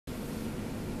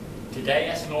Today,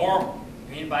 that's normal.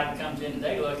 Anybody comes in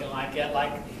today looking like that,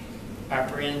 like our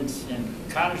friends in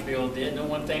Connersville did, no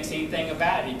one thinks anything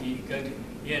about it. You go to,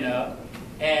 you know,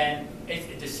 and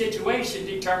the situation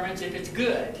determines if it's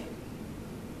good.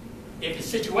 If the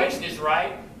situation is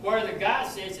right, whether God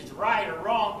says it's right or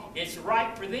wrong, it's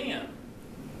right for them.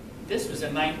 This was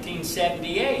in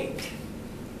 1978.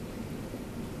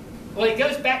 Well, it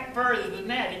goes back further than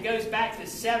that. It goes back to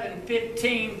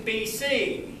 715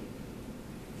 BC.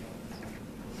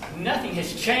 Nothing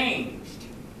has changed.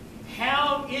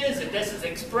 How is it? This is an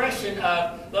expression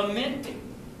of lamenting.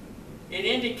 It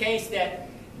indicates that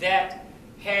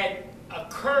had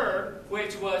occurred,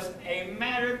 which was a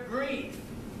matter of grief.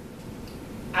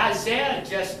 Isaiah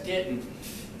just didn't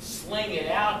sling it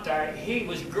out there. He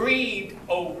was grieved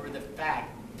over the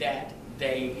fact that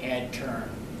they had turned.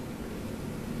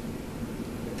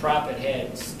 The prophet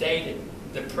had stated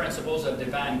the principles of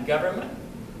divine government.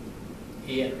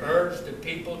 He had urged the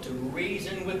people to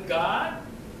reason with God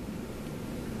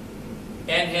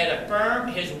and had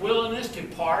affirmed his willingness to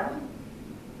pardon.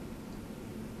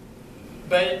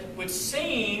 But it would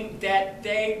seem that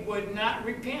they would not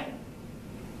repent.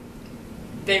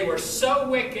 They were so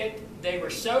wicked, they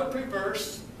were so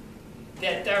perverse,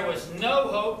 that there was no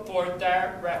hope for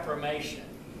their reformation.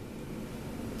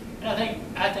 And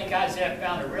I think Isaiah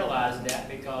found to realize that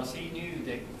because he knew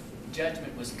that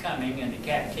judgment was coming and the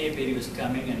captivity was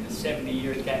coming and the 70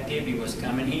 years captivity was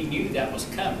coming. He knew that was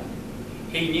coming.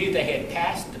 He knew they had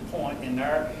passed the point in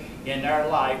their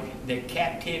life that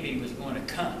captivity was going to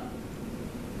come.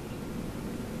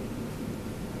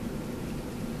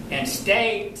 And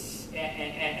states,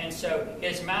 and so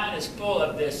his mind is full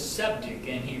of this subject,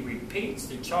 and he repeats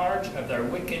the charge of their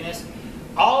wickedness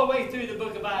all the way through the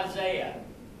book of Isaiah.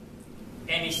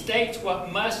 And he states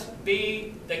what must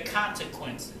be the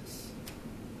consequences.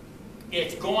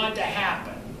 It's going to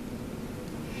happen.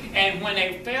 And when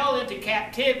they fell into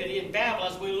captivity in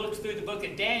Babylon, as we look through the book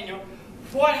of Daniel,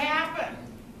 what happened?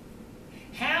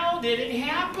 How did it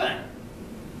happen?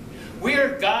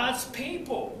 We're God's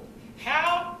people.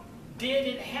 How did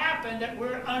it happen that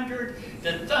we're under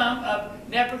the thumb of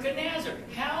Nebuchadnezzar?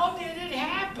 How did it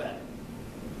happen?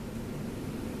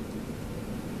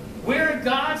 We're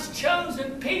God's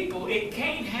chosen people. It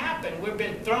can't happen. We've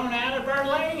been thrown out of our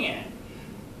land.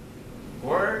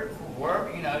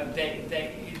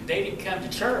 They didn't come to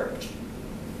church.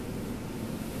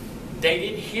 They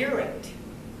didn't hear it.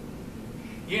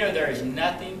 You know, there is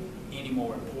nothing any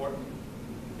more important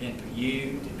than for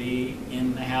you to be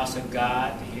in the house of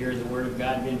God, to hear the Word of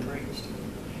God being preached.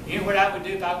 You know what I would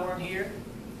do if I weren't here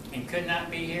and could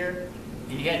not be here,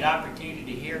 and you had an opportunity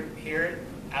to hear it?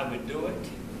 I would do it.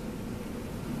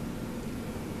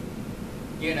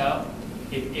 You know,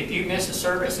 if you miss a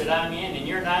service that I'm in and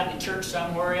you're not in church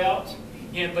somewhere else,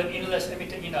 but listen, let me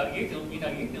tell you, you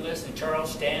can listen to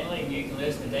Charles Stanley, and you can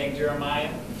listen to Dave Jeremiah,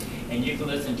 and you can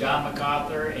listen to John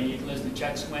MacArthur, and you can listen to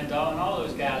Chuck Swindoll, and all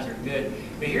those guys are good.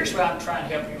 But here's what I'm trying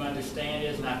to help you understand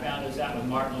is, and I found this out with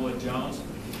Martin Lloyd-Jones.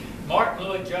 Martin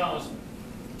Lloyd-Jones,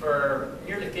 for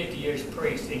nearly 50 years,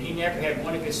 preached, and he never had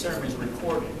one of his sermons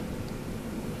recorded.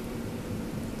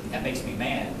 That makes me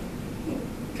mad.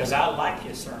 Because I like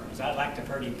his sermons. I like to have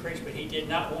heard him preach, but he did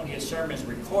not want his sermons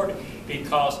recorded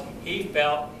because he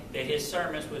felt that his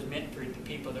sermons was meant for the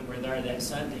people that were there that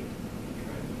Sunday.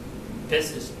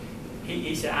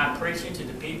 He said, I'm preaching to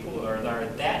the people who are there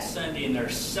that Sunday, and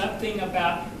there's something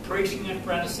about preaching in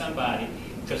front of somebody,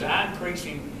 because I'm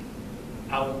preaching,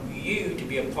 I want you to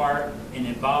be a part and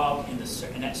involved in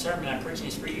that sermon I'm preaching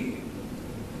is for you.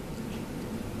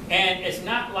 And it's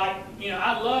not like,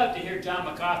 I love to hear John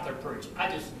MacArthur preach. I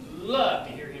just love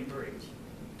to hear him preach.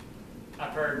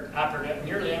 I've heard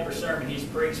nearly every sermon he's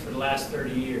preached for the last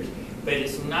 30 years. But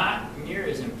it's not near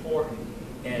as important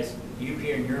as you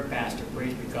hearing your pastor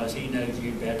preach, because he knows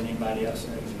you better than anybody else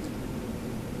knows you.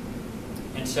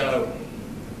 And so,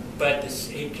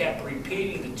 he kept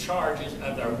repeating the charges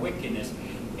of their wickedness.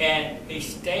 And he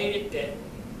stated that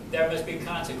there must be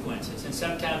consequences. And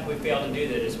sometimes we fail to do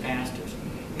that as pastors.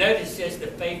 Notice this, the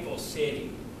faithful city.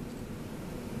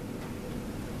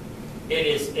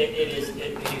 He's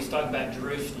talking about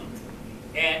Jerusalem.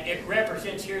 And it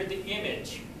represents here the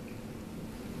image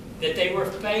that they were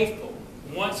faithful.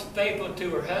 Once faithful to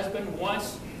her husband,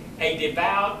 once a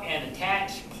devout and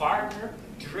attached partner.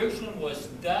 Jerusalem was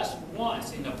thus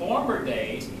once, in the former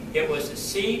days, it was the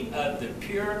seat of the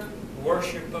pure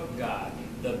worship of God.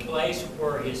 The place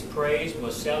where his praise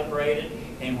was celebrated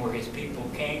and where his people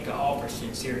came to offer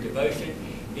sincere devotion.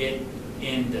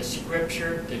 In the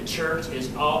scripture, the church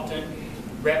is often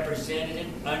represented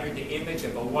under the image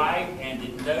of a wife, and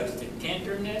it denotes the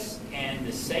tenderness and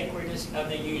the sacredness of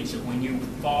the union. So when you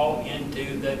fall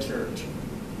into the church,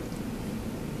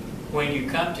 when you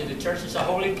come to the church, it's a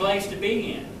holy place to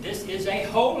be in. This is a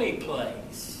holy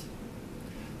place.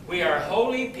 We are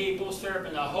holy people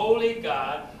serving a holy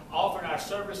God, offering our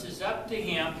services up to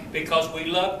Him because we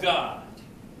love God.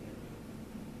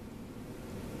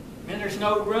 And there's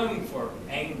no room for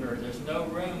anger. There's no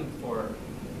room for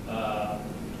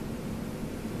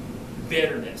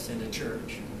bitterness in the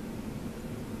church.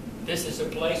 This is a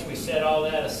place we set all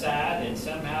that aside, and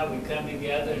somehow we come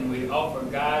together and we offer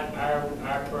God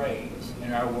our praise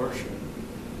and our worship.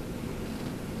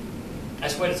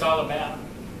 That's what it's all about.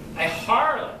 A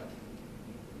harlot.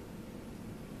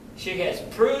 She has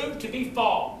proved to be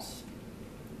false,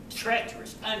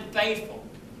 treacherous, unfaithful.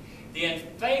 The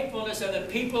unfaithfulness of the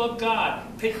people of God,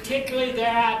 particularly their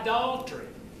idolatry,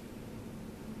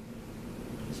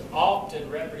 is often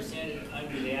represented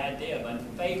under the idea of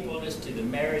unfaithfulness to the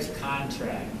marriage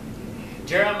contract.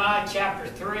 Jeremiah chapter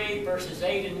 3, verses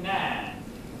 8 and 9.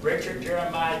 Richard,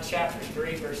 Jeremiah chapter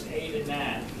 3, verse 8 and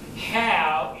 9.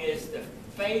 How is the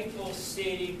faithful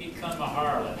city become a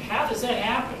harlot? How does that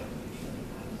happen?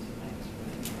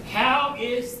 How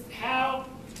is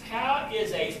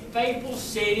a faithful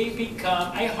city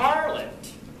become a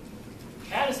harlot?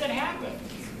 How does that happen?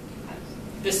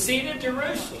 The seat of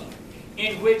Jerusalem,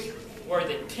 in which were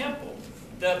the temple,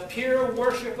 the pure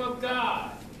worship of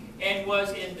God, and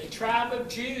was in the tribe of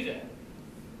Judah,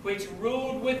 which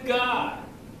ruled with God,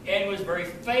 and was very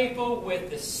faithful with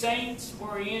the saints,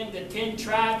 wherein the 10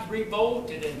 tribes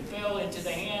revolted and fell into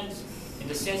the hands in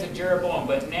the sins of Jeroboam.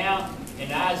 But now, in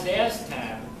Isaiah's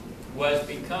time, was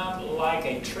become like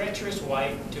a treacherous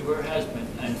wife to her husband,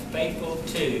 unfaithful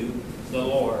to the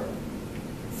Lord.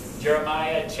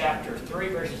 Jeremiah chapter 3,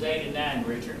 verses 8 and 9,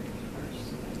 Richard.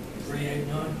 3, 8,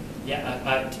 9?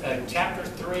 Yeah, chapter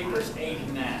 3, verse 8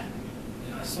 and 9.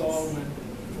 And I saw when,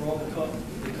 for all the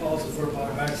causes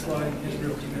whereby backsliding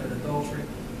Israel committed adultery,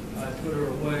 I put her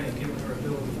away and given her a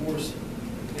bill of divorce.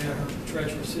 And her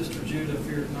treacherous sister Judah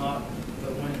feared not,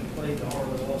 but went and played the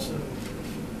harlot also.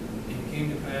 It came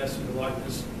to pass through the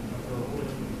likeness of her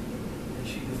whoredom, and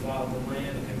she defiled the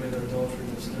land and committed adultery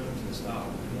with stones and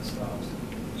stops.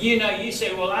 You know, you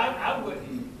say, well, I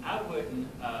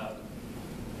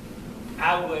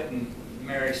wouldn't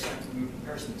marry some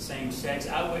person same sex.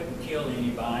 I wouldn't kill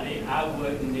anybody. I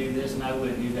wouldn't do this and I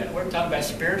wouldn't do that. We're talking about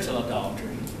spiritual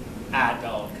adultery,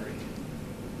 idolatry.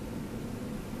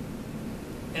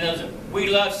 In other words, we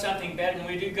love something better than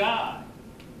we do God.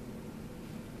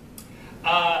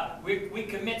 We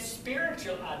commit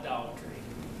spiritual idolatry.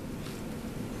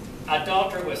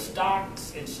 Adultery with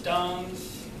stocks and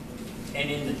stones, and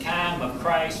in the time of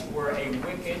Christ were a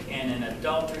wicked and an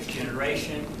adulterous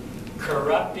generation,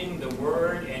 corrupting the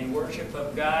word and worship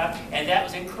of God, and that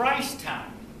was in Christ's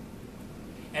time.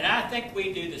 And I think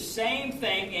we do the same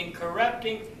thing in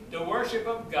corrupting the worship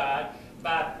of God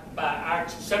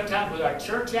sometimes with our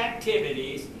church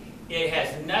activities. It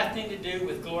has nothing to do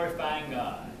with glorifying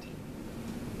God.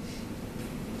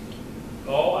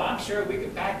 Oh, I'm sure we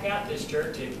could pack out this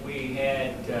church if we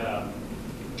had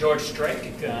George Strait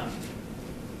to come.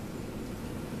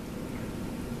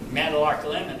 Mandel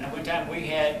Clement. And one time we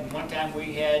had who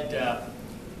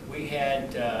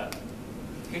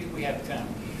did we have come?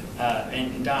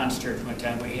 In Don's church one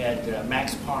time we had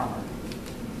Max Palmer.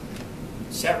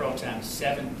 Several times,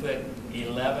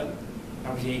 7'11",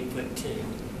 I was 8'2",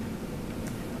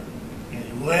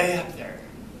 and way up there.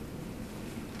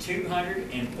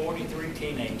 243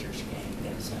 teenagers came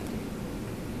that Sunday.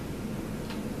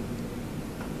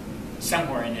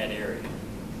 Somewhere in that area.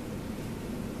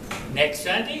 Next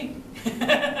Sunday,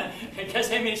 guess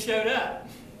how many showed up?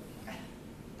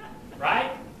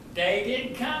 Right? They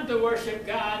didn't come to worship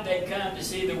God. They come to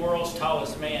see the world's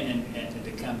tallest man and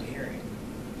to come to hear him.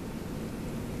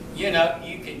 You know,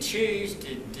 you can choose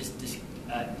to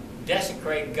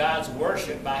desecrate God's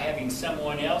worship by having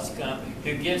someone else come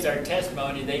who gives their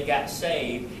testimony they got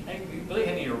saved. And you believe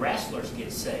how many wrestlers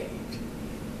get saved?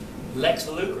 Lex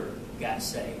Luger got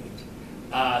saved.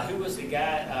 Who was the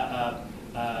guy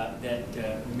that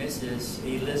Mrs.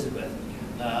 Elizabeth?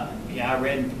 I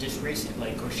read just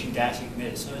recently. Of course, she died. She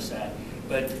committed suicide.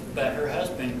 But her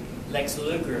husband, Lex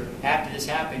Luger, after this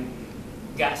happened,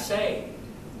 got saved.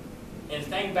 And the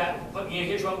thing about,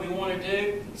 here's what we want to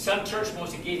do. Some church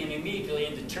wants to get him immediately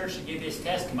into church to give his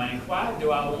testimony. Why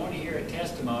do I want to hear a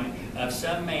testimony of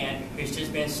some man who's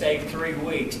just been saved 3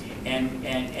 weeks? And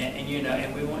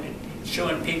we want to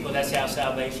showing people that's how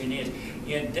salvation is.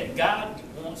 God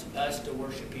wants us to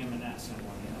worship Him and not someone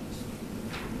else.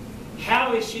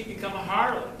 How has she become a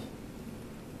harlot?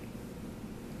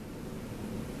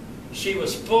 She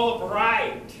was full of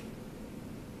right,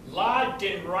 lodged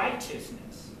in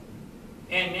righteousness,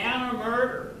 and now a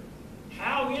murderer.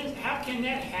 How can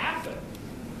that happen?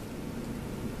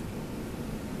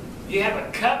 You have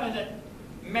a covenant,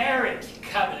 marriage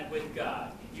covenant with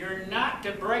God. You're not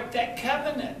to break that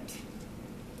covenant.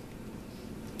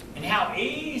 And how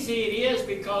easy it is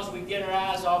because we get our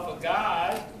eyes off of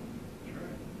God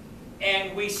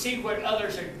and we see what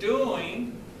others are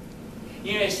doing.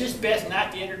 You know, it's just best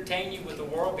not to entertain you with the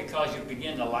world because you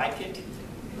begin to like it.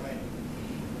 Right.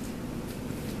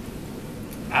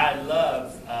 I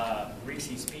love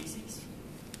Reese's Pieces.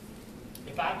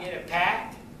 If I get it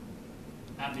packed,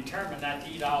 I'm determined not to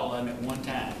eat all of them at one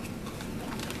time.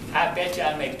 I bet you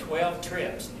I make 12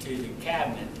 trips to the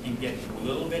cabinet and get a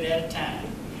little bit at a time.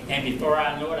 And before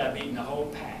I know it, I've eaten the whole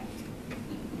pack.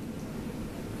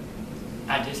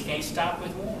 I just can't stop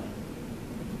with one.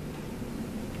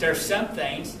 There's some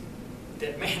things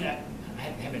that, man, I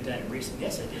haven't done it recently.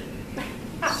 Yes, I did.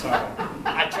 Sorry.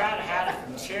 I try to hide it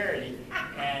from charity.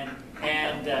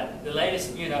 And the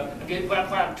latest, you know, what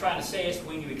I'm trying to say is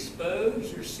when you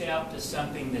expose yourself to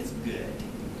something that's good,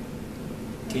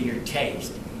 to your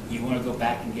taste, you want to go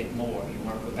back and get more. You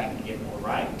want to go back and get more,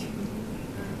 right?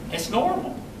 It's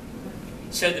normal.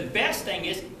 So the best thing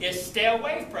is stay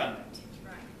away from it.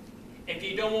 If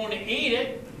you don't want to eat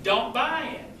it, don't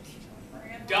buy it.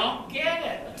 Don't get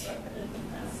it.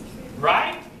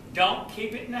 Right? Don't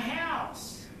keep it in the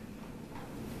house.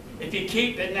 If you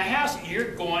keep it in the house,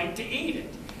 you're going to eat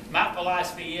it. My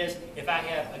philosophy is, if I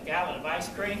have a gallon of ice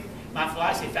cream, my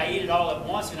philosophy, if I eat it all at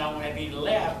once, and I won't have any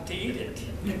left to eat it.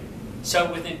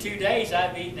 So within 2 days,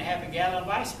 I've eaten half a gallon of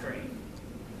ice cream.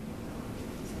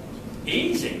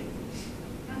 Easy.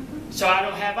 So I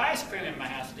don't have ice cream in my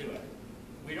house, do I?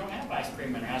 We don't have ice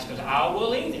cream in our house because I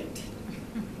will eat it.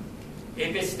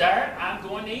 If it's there, I'm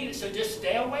going to eat it. So just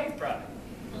stay away from it.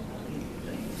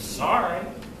 Sorry.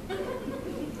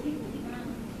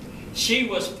 She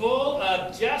was full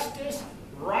of justice,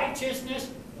 righteousness,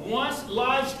 once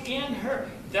lodged in her.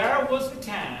 There was a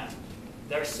time,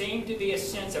 there seemed to be a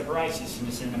sense of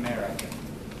righteousness in America.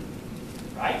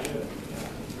 Right?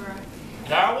 Right.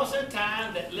 There was a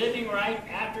time that living right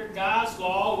after God's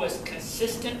law was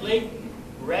consistently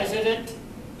resident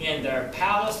in their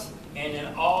palace and in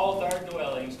all their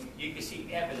dwellings. You can see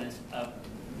evidence of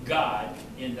God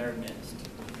in their midst.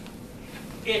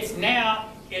 It's now,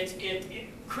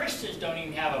 Christians don't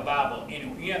even have a Bible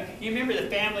anymore. You remember the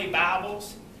family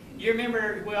Bibles? You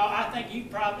remember, well, I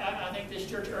think this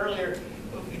church earlier,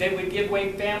 they would give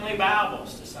away family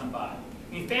Bibles to somebody.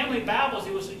 I mean, family Bibles,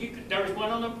 there was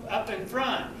one up in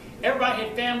front. Everybody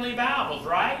had family Bibles,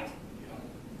 right?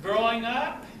 Growing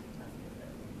up.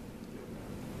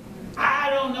 I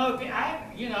don't know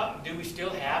if, do we still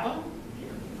have them?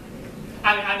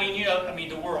 I mean,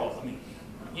 the world.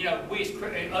 We as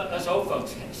us old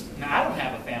folks. Now, I don't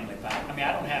have a family Bible. I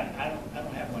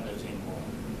don't have one of those anymore.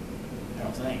 I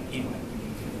don't think. Anyway,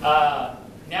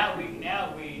 now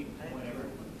we whatever.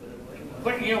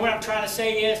 But what I'm trying to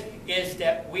say is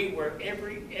that we were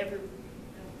every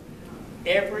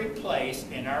place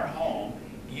in our home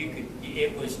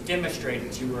it was demonstrated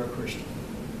that you were a Christian.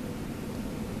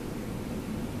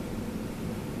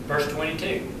 Verse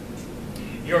 22.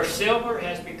 Your silver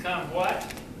has become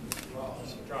what?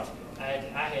 Dross. I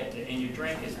had to, and your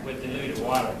drink is with diluted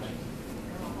water.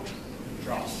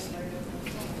 Dross.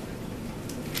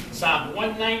 Psalm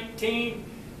 119.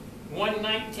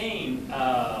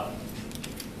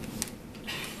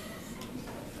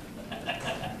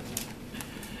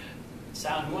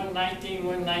 Psalm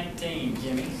 119,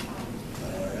 Jimmy.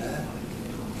 All right.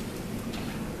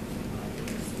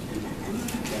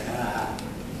 Yeah.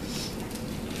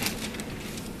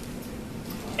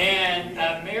 And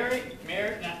Mary,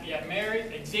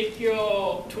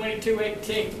 Ezekiel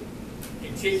 22:18.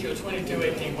 Ezekiel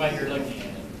 22:18, while you're looking at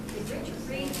it. Did Richard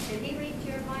read? Did he read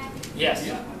Jeremiah? Yes.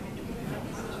 Yeah.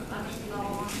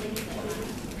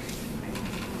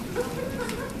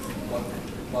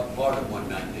 What part of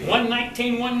 119?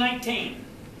 119. 119.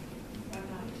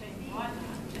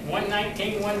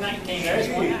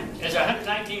 There's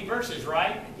 119 verses,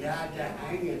 right? Yeah,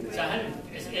 hang in It's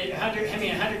there.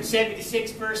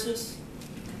 176 verses.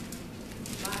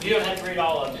 You don't have to read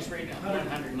all of them. Just read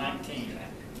 119.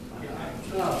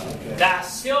 Oh, okay. Thy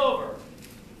silver.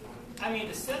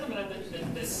 The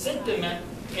sentiment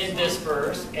in this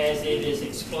verse, as it is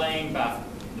explained by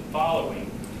the following,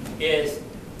 is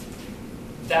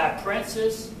thy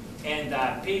princes and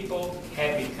thy people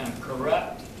have become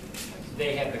corrupt.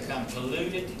 They have become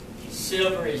polluted.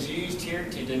 Silver is used here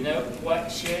to denote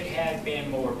what should have been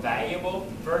more valuable.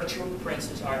 Virtual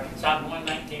princes are Psalm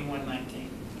 119, 119.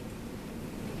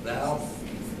 Thou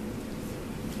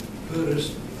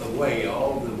puttest away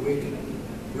all the wicked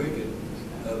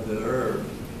of the earth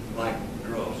like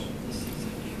dross.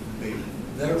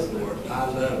 Therefore, I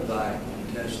love thy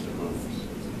testimonies.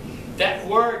 That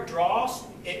word dross,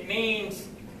 it means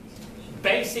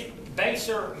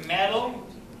baser metal,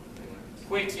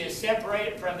 which is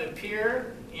separated from the pure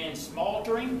in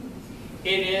smelting.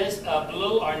 It is of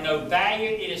little or no value.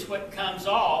 It is what comes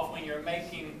off when you're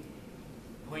making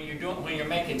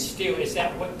steel. It's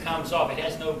that what comes off. It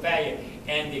has no value.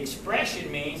 And the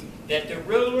expression means that the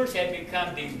rulers had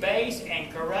become debased and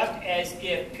corrupt, as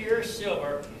if pure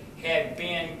silver had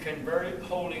been converted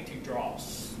wholly to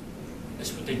dross.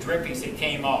 That's what the drippings that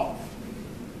came off.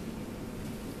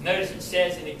 Notice it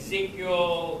says in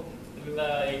Ezekiel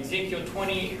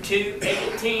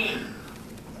 22:18.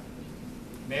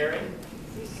 Mary?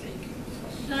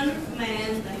 Son of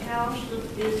man, the house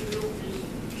of Israel is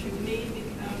to me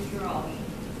become dross.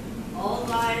 All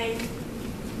they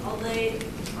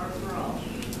are dross,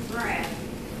 brass,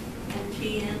 and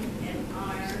tin, and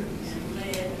iron, and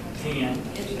lead. Tin.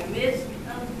 In the midst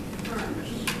of the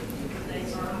furnace, they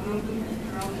are broken and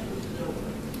dross of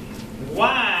silver.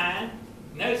 Wine,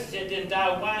 notice it didn't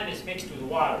die. Wine is mixed with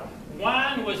water.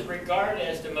 Wine was regarded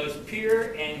as the most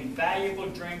pure and valuable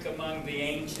drink among the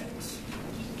ancients.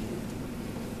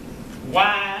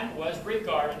 Wine was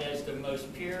regarded as the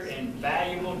most pure and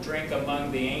valuable drink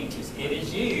among the ancients. It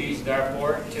is used,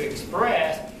 therefore, to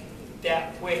express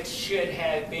that which should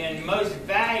have been most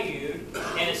valued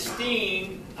and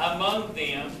esteemed among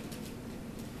them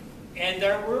and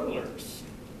their rulers.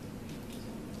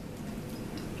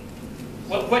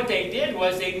 What they did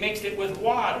was they mixed it with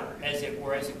water, as it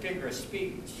were, as a figure of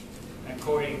speech.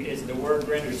 According as the word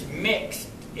renders, mixed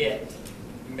it.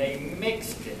 They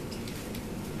mixed it.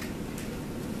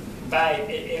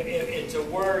 It's a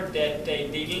word that they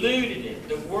diluted it.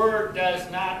 The word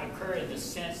does not occur in the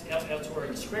sense elsewhere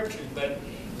in the Scriptures, but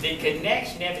the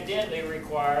connection evidently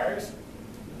requires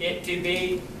it to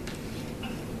be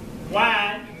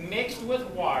wine mixed with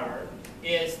water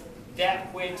is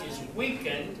that which is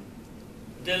weakened,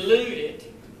 diluted,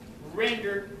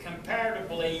 rendered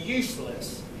comparatively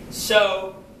useless.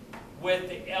 So, with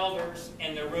the elders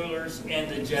and the rulers and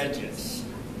the judges,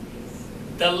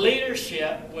 the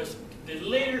leadership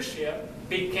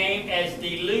became as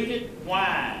diluted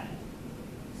wine.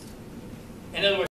 In other words,